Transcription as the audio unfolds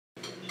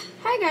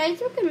Hi guys,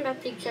 welcome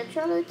back to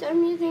Charlotte.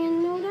 I'm using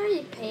an old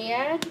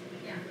iPad.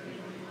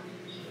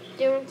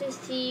 Do you want to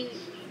see,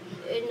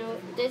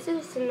 this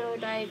is an old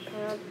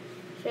iPad.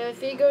 So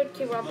if you go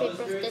to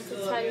wallpapers, this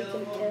is how you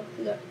can tell.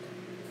 Look.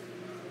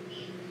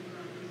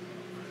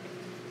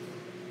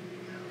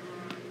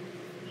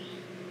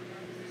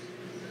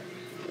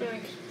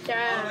 Like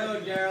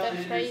that.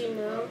 That's how you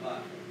know.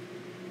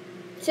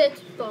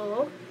 Set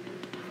ball.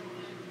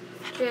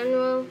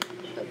 General.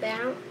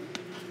 About.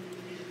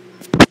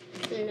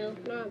 No,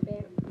 not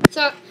about.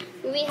 So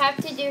we have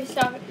to do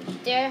stuff.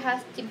 There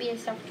has to be a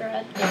software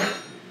update.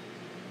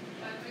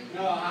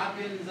 No,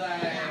 Hopkins.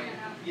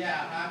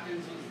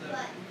 Hopkins was the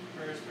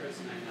first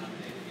person I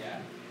nominated.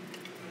 Yeah.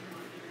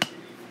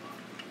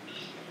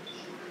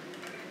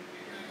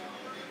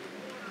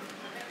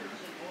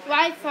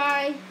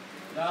 Wi-Fi.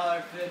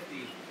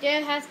 $1.50.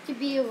 There has to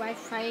be a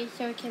Wi-Fi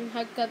so it can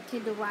hook up to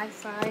the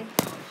Wi-Fi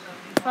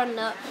for an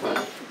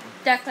update.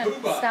 Declan,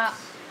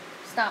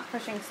 stop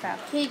pushing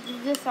stuff. Okay,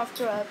 the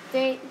software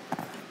update.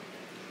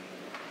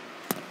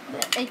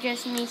 It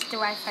just needs the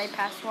Wi-Fi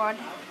password.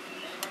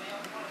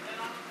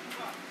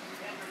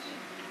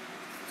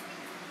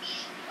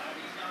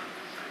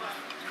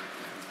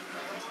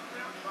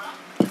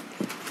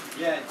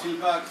 Yeah,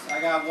 $2. I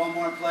got one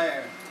more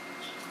player.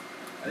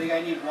 I think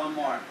I need one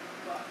more.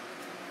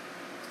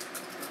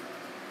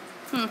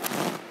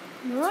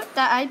 What?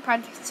 That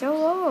iPad is so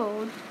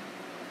old.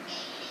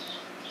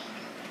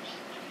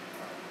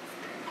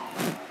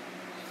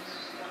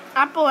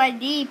 Apple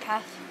ID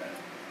password.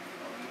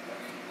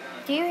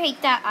 Do you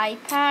hate that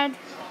iPad?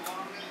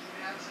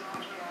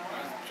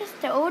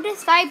 Just the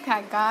oldest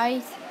iPad,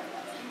 guys.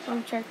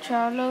 From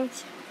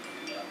Charlotte.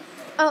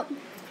 Oh.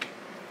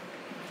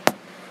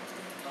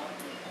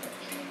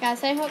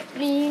 Guys, I hope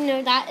you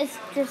know that is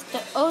just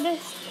the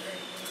oldest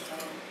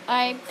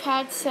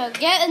iPad. So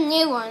get a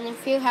new one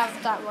if you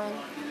have that one.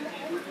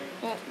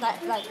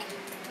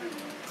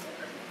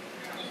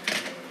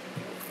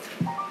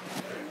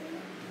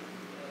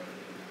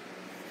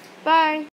 Bye.